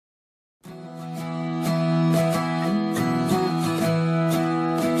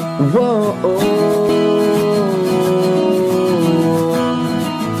Whoa,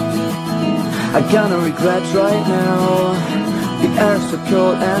 I got no regrets right now. The air's so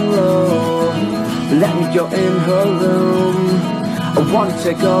cold and low. Let me go in her room. I wanna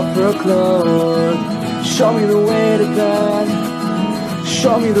take off her clothes. Show me the way to God.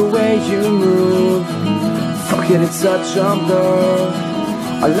 Show me the way you move. Fuck it, it's such a blur.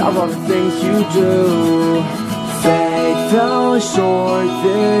 I love all the things you do. Fate fell short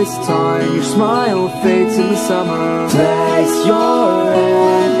this time. Your smile fades in the summer. Place your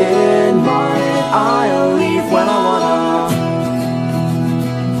hand in mine. I'll leave when I wanna.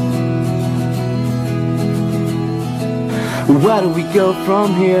 Where do we go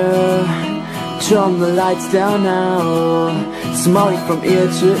from here? Turn the lights down now. Smiling from ear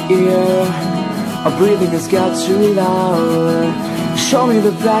to ear. Our breathing has got too loud. Show me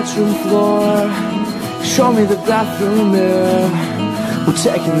the bedroom floor. Show me the bathroom mirror. We're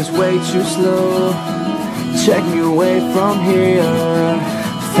taking this way too slow. Take me away from here.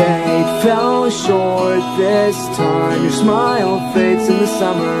 Fate fell short this time. Your smile fades in the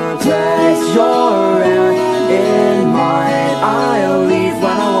summer. Place your hand in mine. I'll leave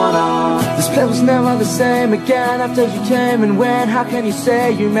when I wanna. This place was never the same again after you came and went. How can you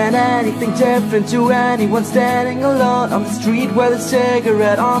say you meant anything different to anyone standing alone on the street with a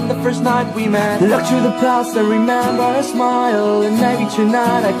cigarette on the first night we met? Look to the past and remember a smile. And maybe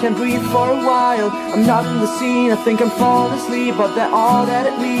tonight I can breathe for a while. I'm not in the scene, I think I'm falling asleep, but that all that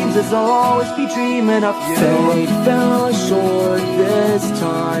it means is I'll always be dreaming of you. Fate fell short this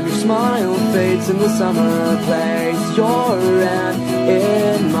time. Your smile fades in the summer. Place your hand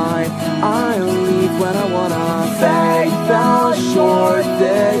in mine. I'll leave when I wanna. Fate fell short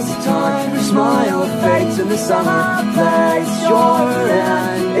this time. Your smile fades in the summer. Place your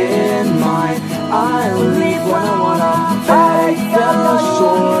hand in mine. I'll leave when I wanna. Fate fell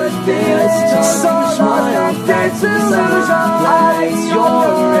short this time. Your smile fades in the summer. Place your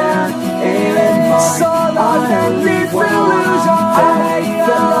hand in mine. I'll leave when I wanna. Fate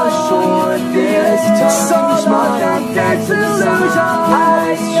fell short this time. Your smile fades in the summer.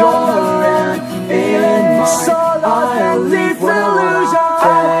 Place your hand in mine. I'll leave when I wanna.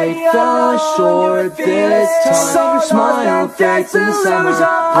 Fate fell short this time. Your smile fades in the summer.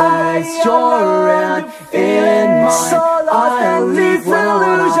 Place your hand in mine. I'll leave when I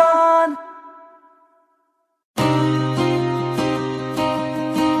wanna.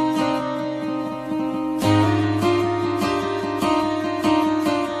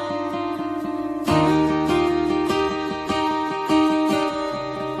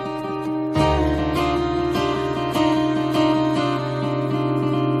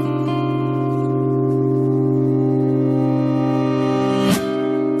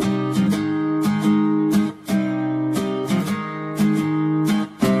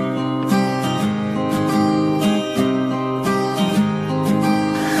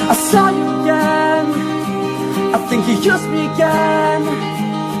 I saw you again. I think you used me again.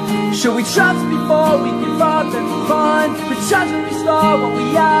 Should we trust before we give up and move on? Pretend to restore what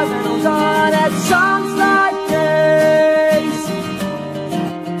we haven't hold on. At songs like this,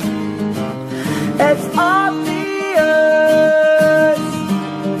 it's obvious.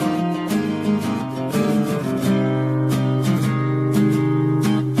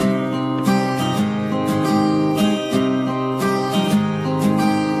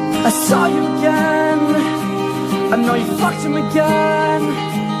 I saw you again. I know you fucked him again.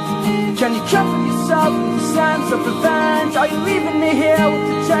 Can you comfort yourself with the sense of revenge? Are you leaving me here with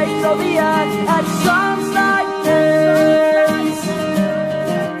the taste till the end? At songs like this,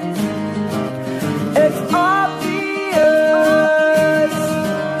 it's obvious.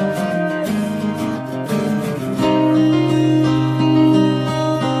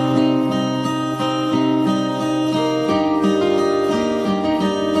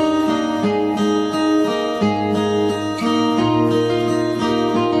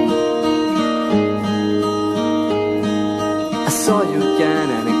 I saw you again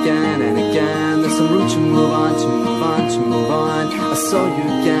and again and again. There's some room to move on, to move on, to move on. I saw you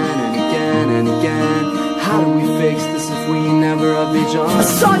again and again and again. How do we fix this if we never have each other? I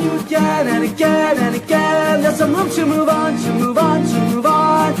saw you again and again and again. There's some room to move on, to move on, to move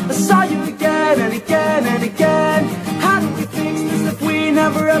on. I saw you again and again and again. How do we fix this if we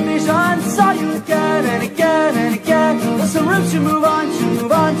never have each other? I saw you again and again and again. There's some room to move on, to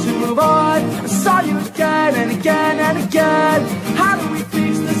move on, to move on. I saw you again and again and again. How do we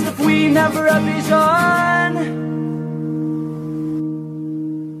fix this if we never have each other?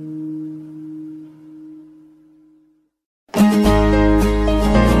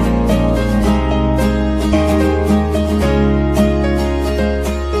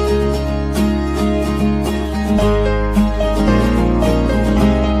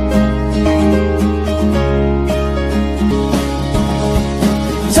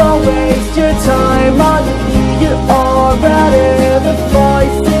 Don't waste your time on me, you're already the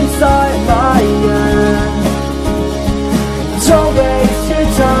voice inside my head. Don't waste your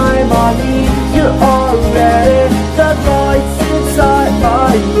time on me, you're already the voice inside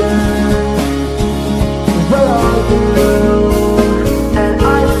my head. Where are you? And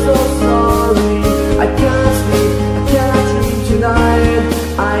I'm so sorry, I can't sleep, I can't dream tonight.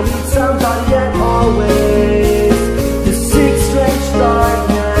 I need somebody and always. The sick, strange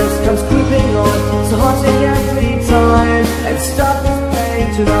darkness comes creeping on, so haunting every time. And stop this pain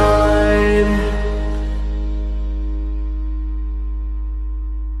tonight.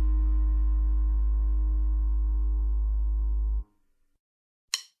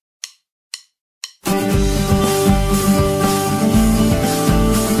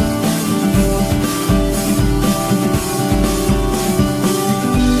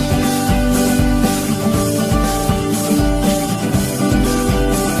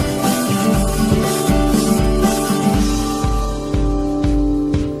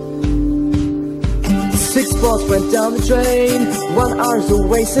 Went down the drain. 1 hour's a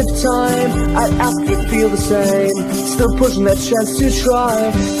waste of time. I'd ask you to feel the same. Still pushing that chance to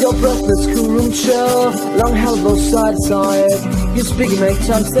try. Your breathless cool room chill. Long held both side to side. You speak and make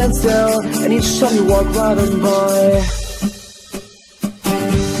time stand still. And each time you walk right on by.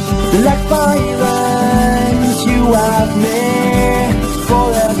 Like violence, you have me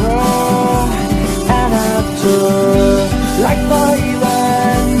forever and after. Like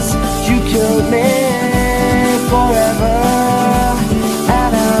violence, you killed me forever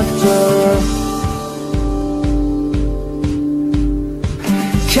and after.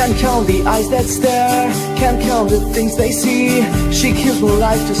 Can't count the eyes that stare, can't count the things they see. She kills my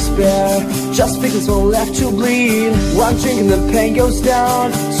life to spare, just because one left to bleed. One drink and the pain goes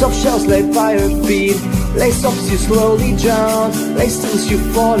down, soft shells lay by her feet. Lay soft as you slowly drown, lay still as you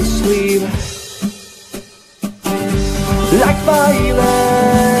fall asleep. Like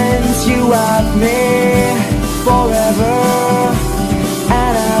violence, you have me forever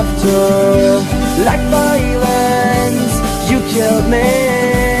and after. Like violence, you killed me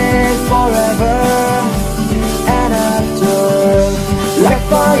forever and after. Like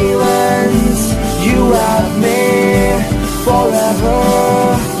violence, you have me forever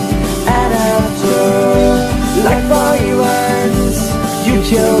and after. Like violence, you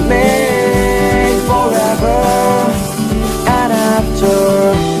killed me forever and after.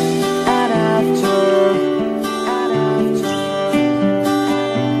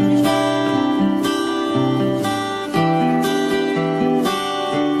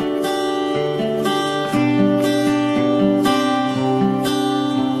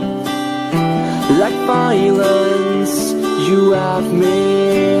 Like violence, you have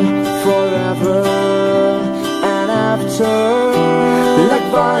me forever and after. Like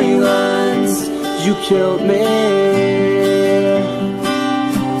violence, you killed me.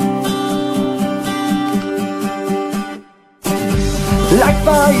 Like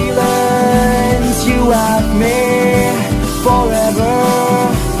violence, you have me forever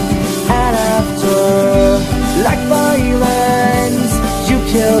and after. Like violence, you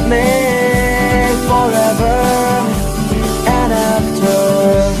killed me forever and after.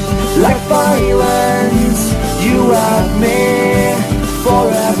 Like violence, you have me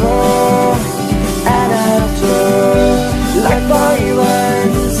forever and after. Like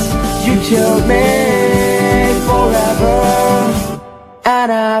violence, you killed me forever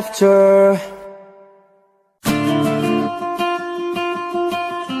and after.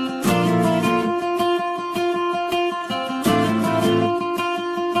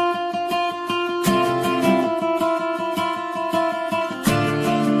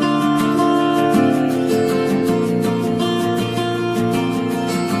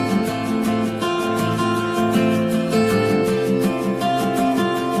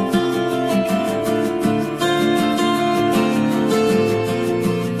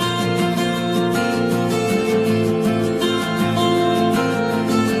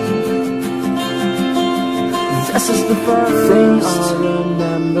 This is the first thing I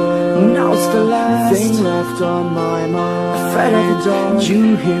remember. Now it's the last thing left on my mind. Afraid of the dark,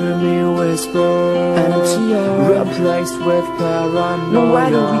 you hear me whisper. Empty air, replaced with paranoia. Nowhere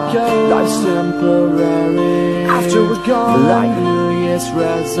do we go, life's temporary. After we're gone, like New Year's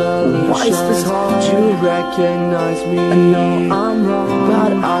resolution. Why is this hard to recognize me? I know I'm wrong,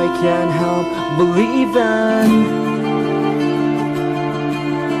 but I can't help believing.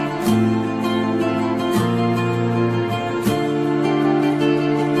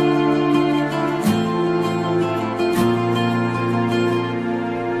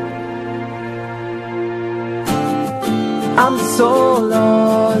 I'm so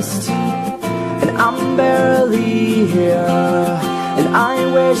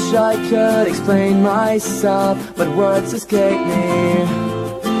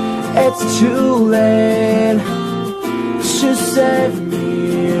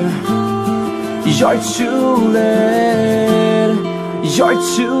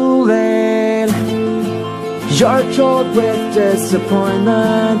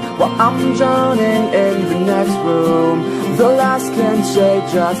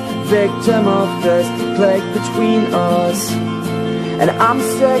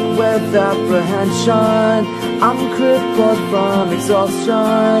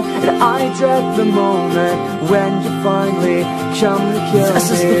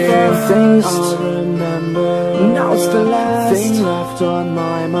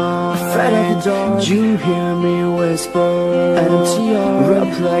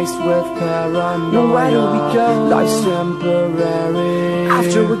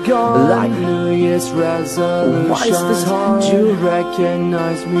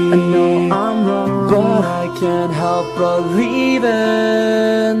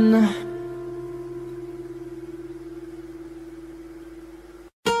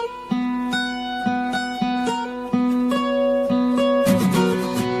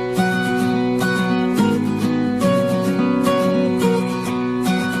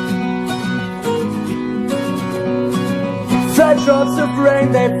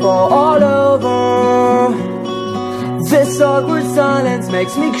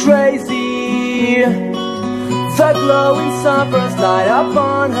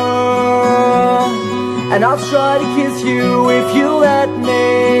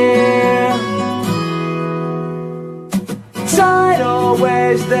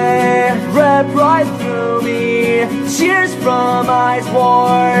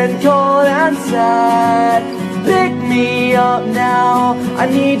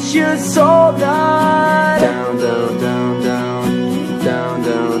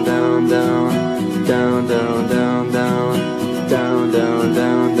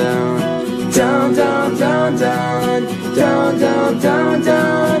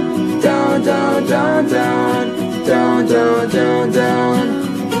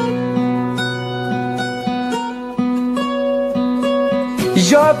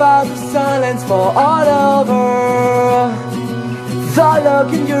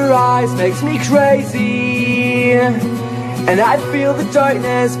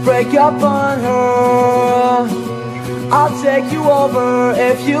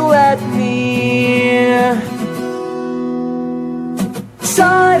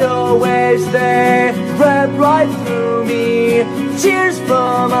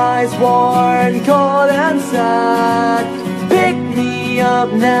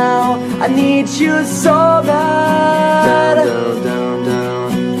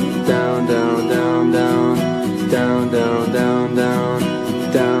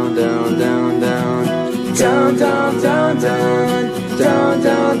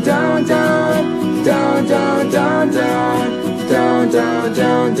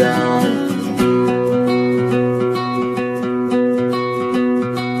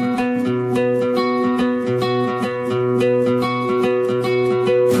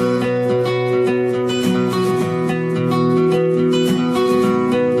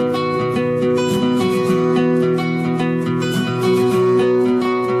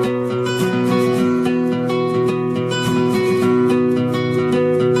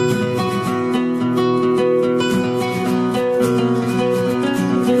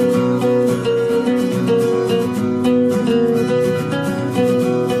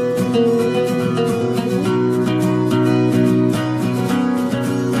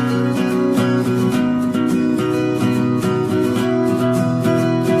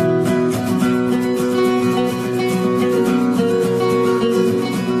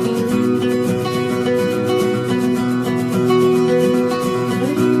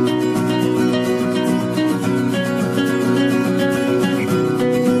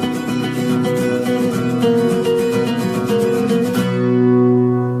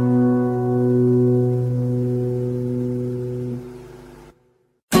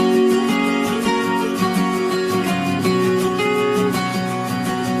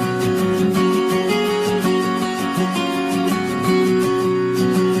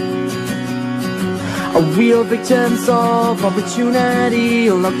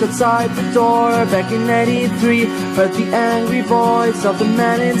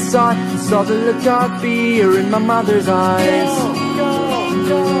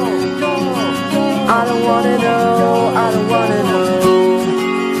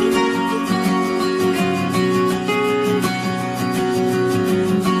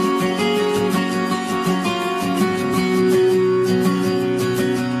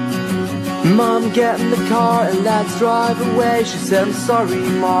Mom, get in the car and let's drive away. She said, I'm sorry,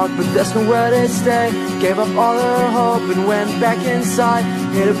 Mark, but there's nowhere to stay. Gave up all her hope and went back inside.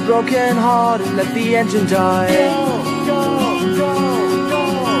 Hit a broken heart and let the engine die.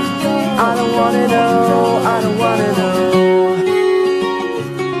 I don't wanna know, I don't wanna know.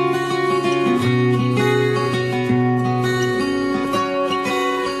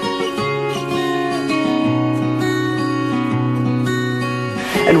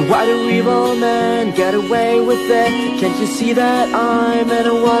 And why do evil men get away with it? Can't you see that I'm in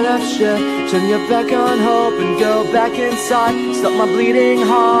a world of shit? Turn your back on hope and go back inside. Stop my bleeding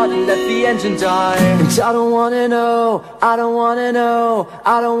heart and let the engine die. And I don't wanna know, I don't wanna know,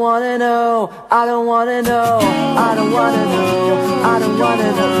 I don't wanna know, I don't wanna know, I don't wanna know, I don't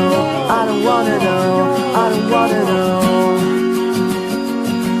wanna know, I don't wanna know, I don't wanna know.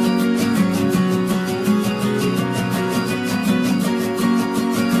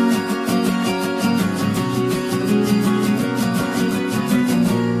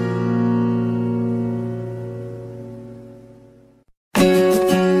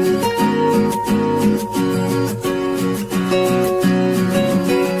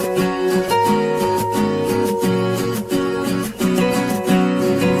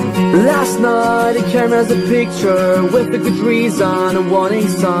 Last night it came as a picture with a good reason, a warning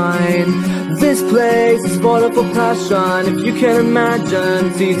sign. This place is full of passion. If you can imagine,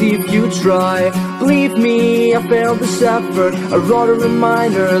 it's easy if you try. Believe me, I failed this effort. I wrote a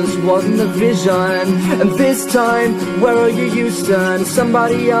reminder, this wasn't a vision. And this time, where are you, Houston?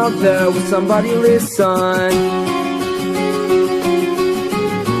 Somebody out there, will somebody listen?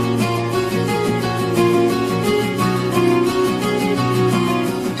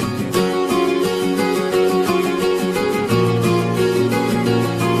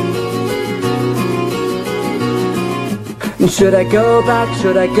 Should I go back,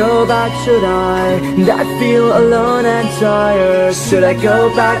 should I go back, should I? I feel alone and tired. Should I go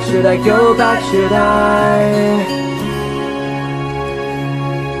back, should I go back, should I?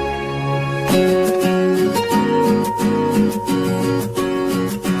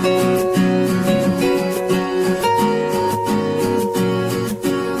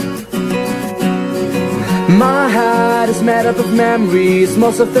 My head is made up of memories,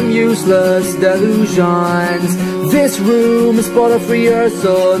 most of them useless delusions. This room is full of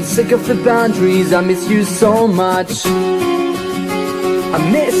rehearsals, sick of the boundaries. I miss you so much. I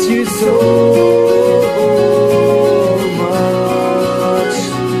miss you so much.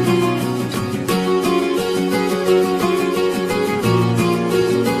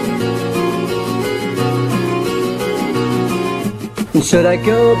 Should I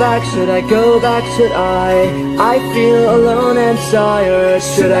go back, should I go back, should I feel alone and tired.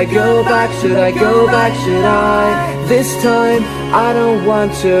 Should I go back, should I go back, should I? This time I don't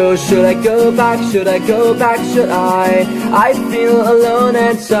want to. Should I go back, should I go back, should I feel alone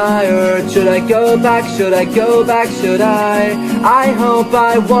and tired. Should I go back, should I go back, should I hope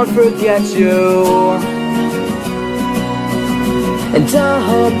I won't forget you. And I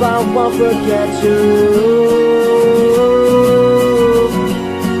hope I won't forget you.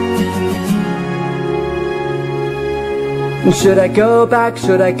 Should I go back,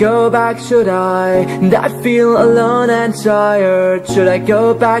 should I go back, should I feel alone and tired. Should I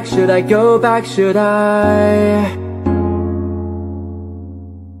go back, should I go back, should I?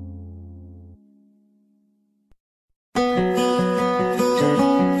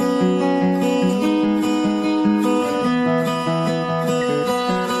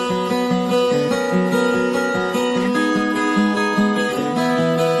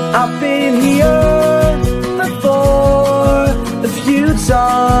 I've been here before a few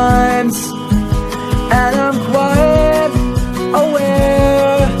times, and I'm quite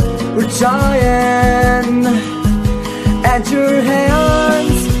aware we're dying. And your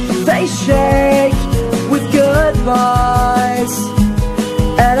hands, they shake with goodbyes,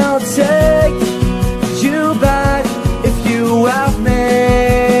 and I'll take you back if you have me.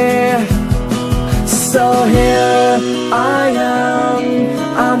 So here I am,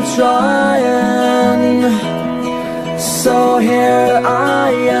 I'm trying. So here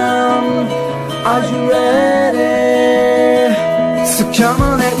I am, are you ready? So come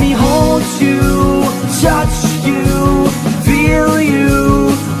on, let me hold you, touch you, feel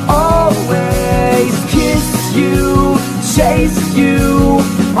you, always kiss you, chase you,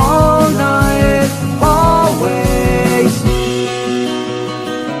 all night, always.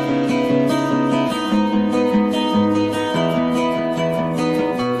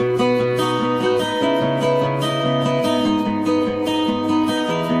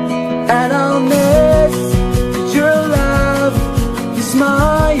 And I'll miss your love, your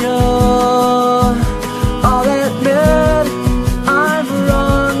smile.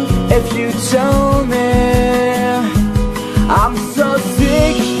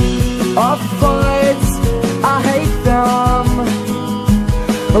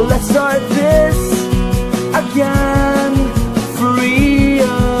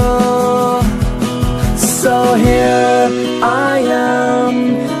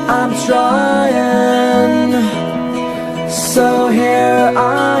 trying. So here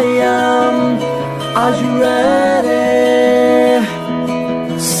I am, are you ready?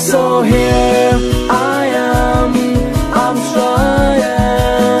 So here I am, I'm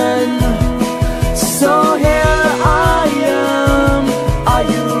trying. So here I am, are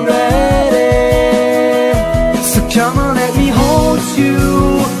you ready? So come on, let me hold you,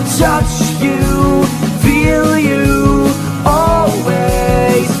 touch you, feel you,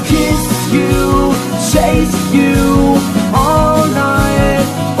 always kiss you, chase you, all night,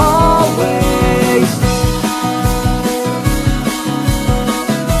 always.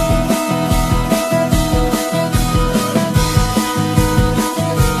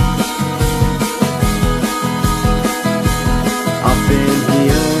 I've been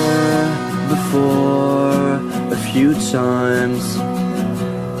here before a few times,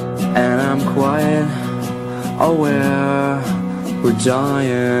 and I'm quite aware we're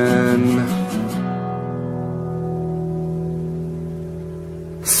dying.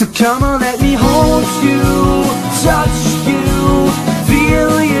 So come on, let me hold you, touch you,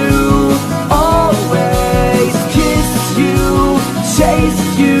 feel you, always kiss you, chase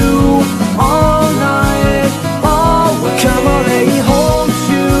you, all night, always. Come on, let me hold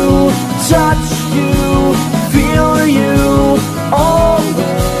you, touch you, feel you,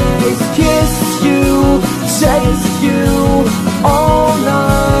 always kiss you, chase you, all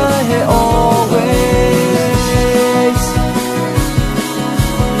night, always.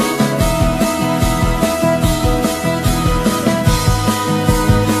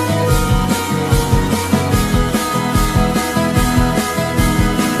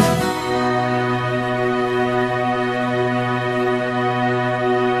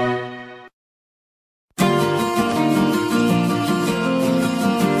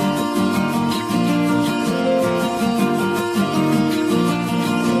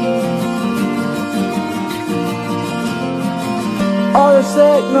 All your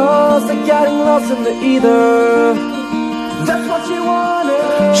signals are getting lost in the ether. That's what she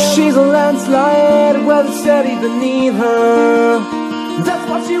wanted. She's a landslide, weather steady beneath her. That's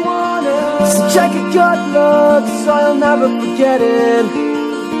what she wanted. So check a good look, so you'll never forget it.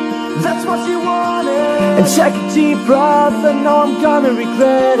 That's what she wanted. And check a deep breath, and know I'm gonna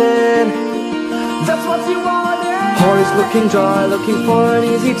regret it. That's what she wanted. Heart is looking dry, looking for an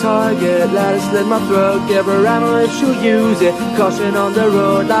easy target. Let her slit my throat, give her ammo if she'll use it. Caution on the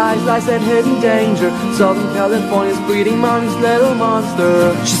road, lies and hidden danger. Southern California's breeding mommy's little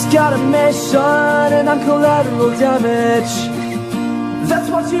monster. She's got a mission and I'm collateral damage. That's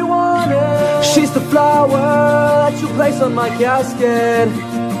what she wanted. She's the flower that you place on my casket.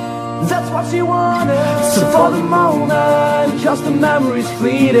 That's what she wanted. So for the moment, cause the memory's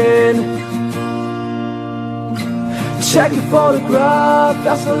fleeting, check your photograph,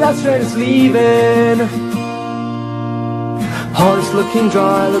 that's the last train is leaving. Heart is looking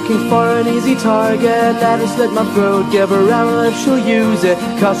dry, looking for an easy target. Let her slit my throat, give her ammo if she'll use it.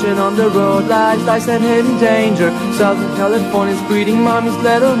 Caution on the road, lies and hidden danger. Southern California's breeding mommy's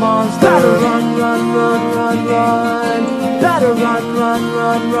little monster. Better run, run, run, run, run. Better run, run,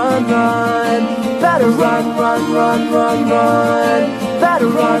 run, run, run. Better run, run, run, run, run. Better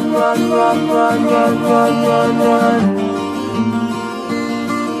run, run, run, run, run, run, run, run.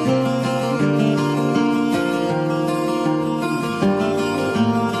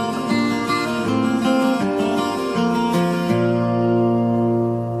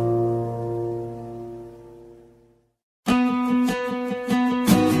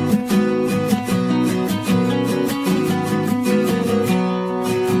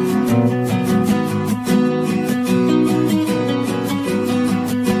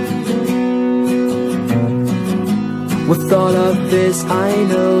 With all of this I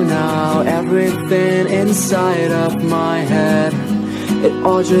know now, everything inside of my head, it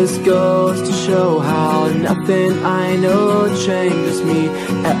all just goes to show how nothing I know changes me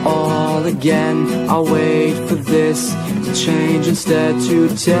at all again. I'll wait for this to change instead, to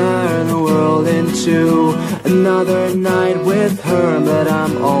tear the world into another night with her, but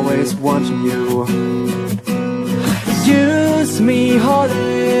I'm always wanting you. Use me,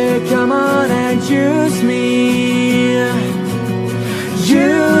 honey, come on and use me.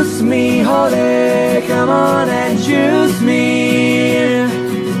 Use me, honey, come on and use me.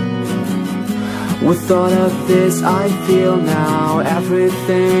 With all of this I feel now,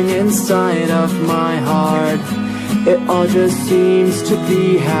 everything inside of my heart, it all just seems to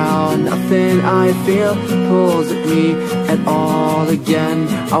be how nothing I feel pulls at me at all again.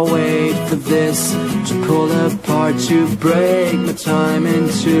 I'll wait for this to pull apart, to break my time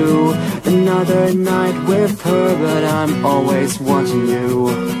into another night with her, but I'm always wanting you.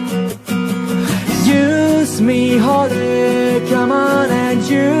 me, Holly, come on and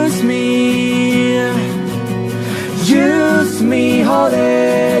use me. Use me,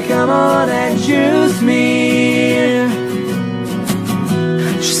 Holly, come on and use me.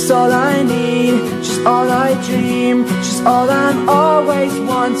 She's all I need, she's all I dream, she's all I'm always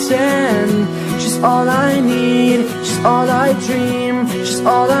wanting. She's all I need, she's all I dream, she's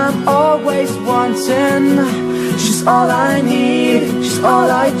all I'm always wanting. She's all I need, she's all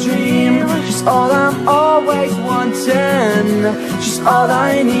I dream, she's all I'm always wanting. She's all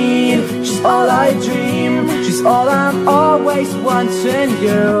I need, she's all I dream, she's all I'm always wanting.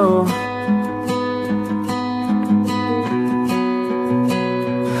 You.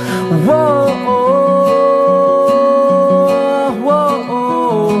 Whoa, whoa.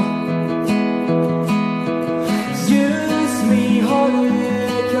 Use me, Holly,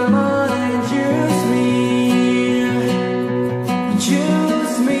 come on and use me.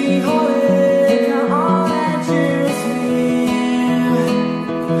 Use me, Holly, come on and use me.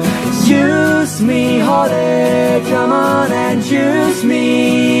 Use me, Holly, come on and use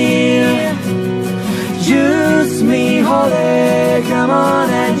me. Use me, Holly, come on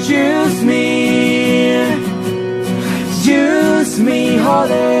and use me. Use me,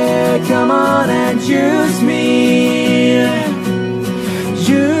 Holly, come on and use me.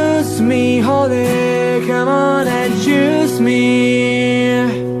 Use me, Holly, come on and use me.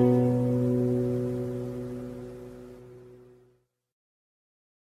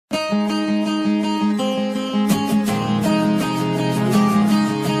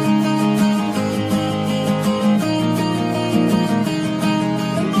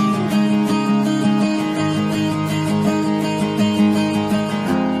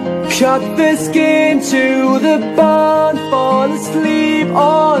 Cut the skin to the bone, fall asleep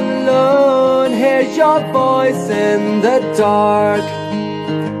all alone. Hear your voice in the dark.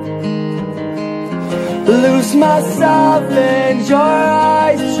 Lose myself in your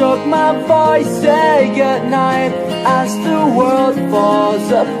eyes, choke my voice, say goodnight as the world falls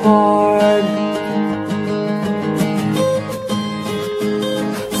apart.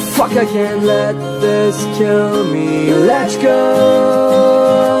 Fuck, I can't let this kill me, let's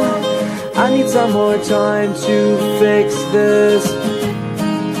go. I need some more time to fix this.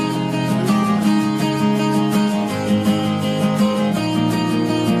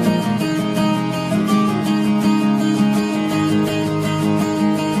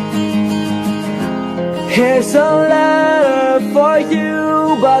 Here's a letter for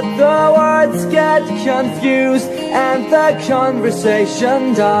you, but the words get confused and the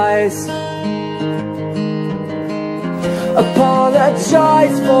conversation dies.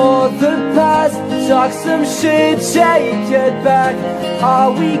 Apologize for the past, talk some shit, take it back.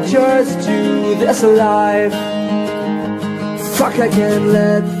 Are we cursed to this life? Fuck, I can't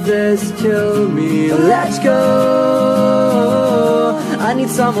let this kill me, let's go. I need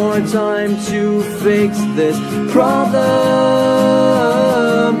some more time to fix this problem.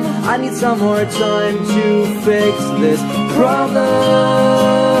 I need some more time to fix this problem.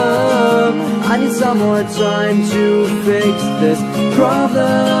 I need some more time to fix this problem.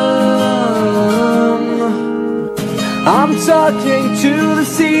 I'm talking to the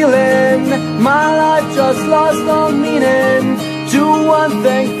ceiling, my life just lost all meaning. Do one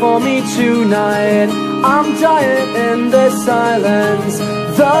thing for me tonight, I'm dying in the silence.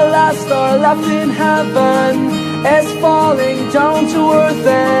 The last star left in heaven is falling down to earth,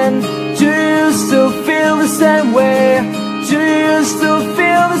 and do you still feel the same way? Do you still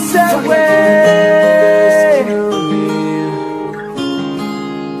feel the same way?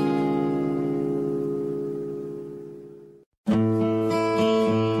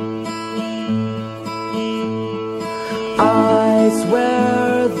 I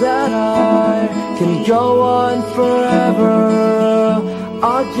swear that I can go on forever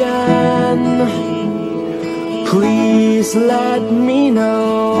again. Please let me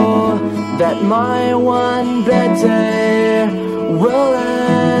know that my one bad day will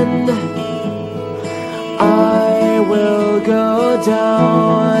end. I will go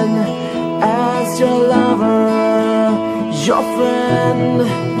down as your lover, your friend.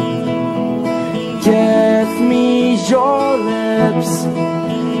 Give me your lips,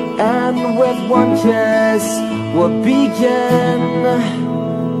 and with one kiss we'll begin.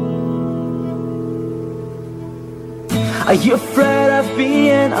 Are you afraid of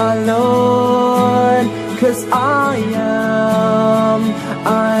being alone? 'Cause I'm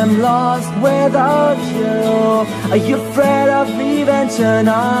lost without you. Are you afraid of leaving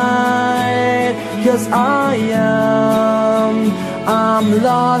tonight? 'Cause I'm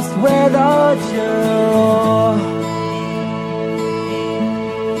lost without you.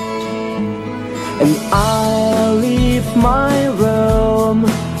 And I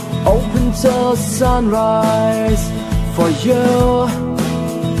till sunrise for you,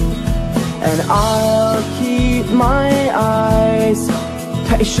 and I'll keep my eyes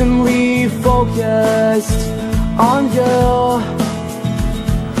patiently focused on you.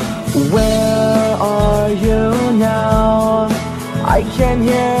 Where are you now? I can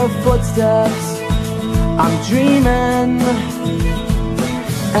hear footsteps, I'm dreaming.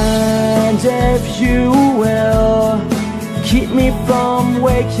 And if you will keep me from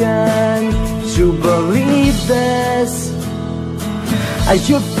waking to believe this, are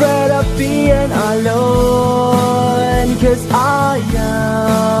you afraid of being alone? 'Cause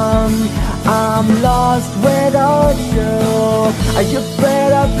I'm lost without you. Are you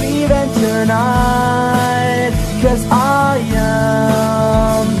afraid of leaving tonight? 'Cause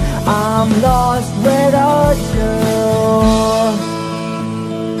I'm lost without you.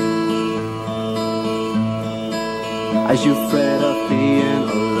 Are you afraid of being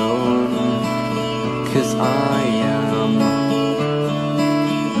alone? 'Cause I am.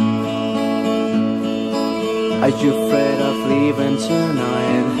 Are you afraid of leaving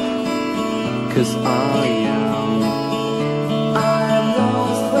tonight? 'Cause I am. I'm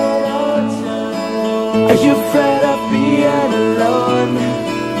lost without you. Are you afraid of being alone?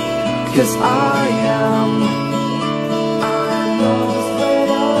 'Cause I am. I'm lost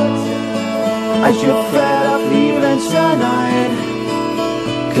without you. Are you afraid of leaving tonight?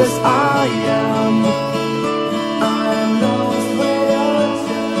 'Cause I am. I'm lost without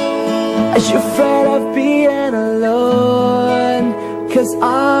you. Are you afraid of being alone? 'Cause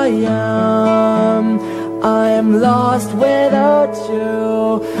I am lost without you.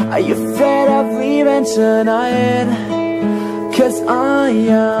 Are you afraid of leaving tonight? 'Cause I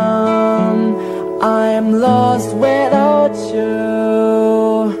am lost without you.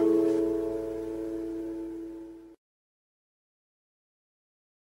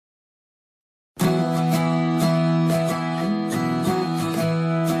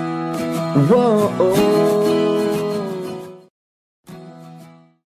 Whoa.